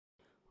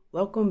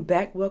Welcome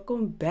back,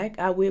 welcome back.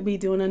 I will be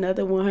doing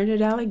another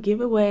 $100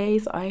 giveaway.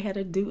 So all you had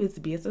to do is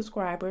be a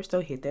subscriber. So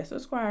hit that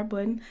subscribe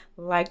button,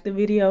 like the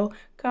video,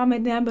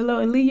 comment down below,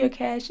 and leave your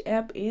Cash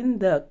App in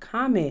the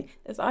comment.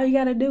 That's all you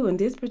got to do. And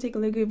this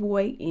particular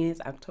giveaway ends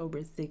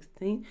October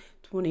 16th,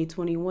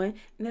 2021.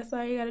 And that's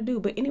all you got to do.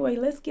 But anyway,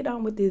 let's get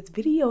on with this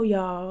video,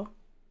 y'all.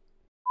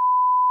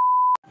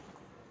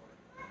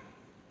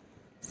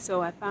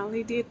 So I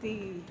finally did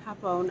the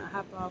hop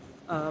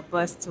off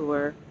bus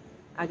tour.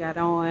 I got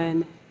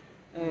on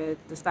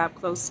at the stop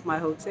close to my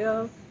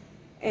hotel,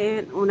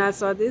 and when I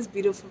saw this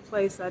beautiful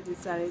place, I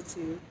decided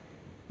to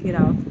get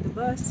off the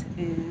bus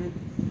and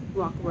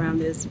walk around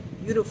this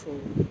beautiful,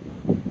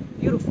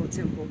 beautiful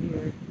temple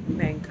here in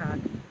Bangkok.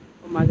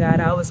 Oh my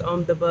God, I was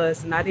on the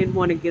bus and I didn't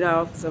want to get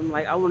off, so I'm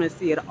like, I want to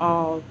see it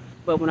all.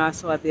 But when I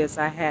saw this,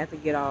 I had to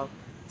get off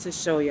to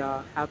show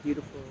y'all how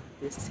beautiful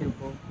this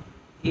temple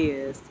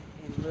is.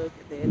 And look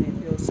at that, and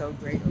it feels so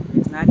great over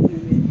here. It's not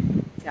humid.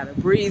 Got a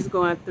breeze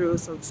going through,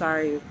 so I'm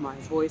sorry if my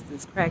voice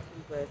is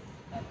cracking, but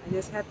I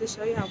just have to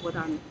show y'all what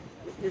I'm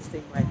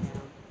witnessing right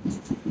now.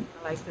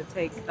 I like to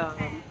take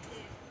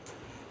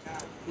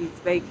these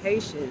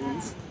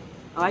vacations,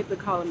 I like to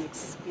call them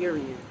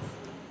experience,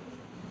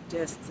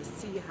 just to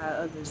see how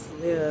others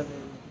live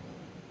and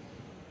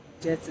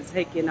just to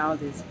take in all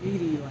this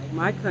beauty. Like,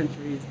 my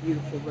country is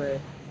beautiful,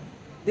 but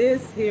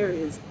this here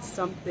is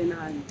something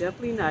I'm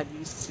definitely not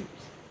used to.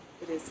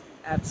 It is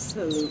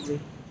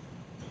absolutely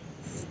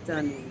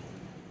stunning.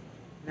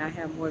 And I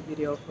have more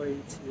video for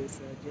you too,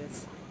 so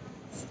just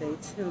stay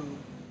tuned.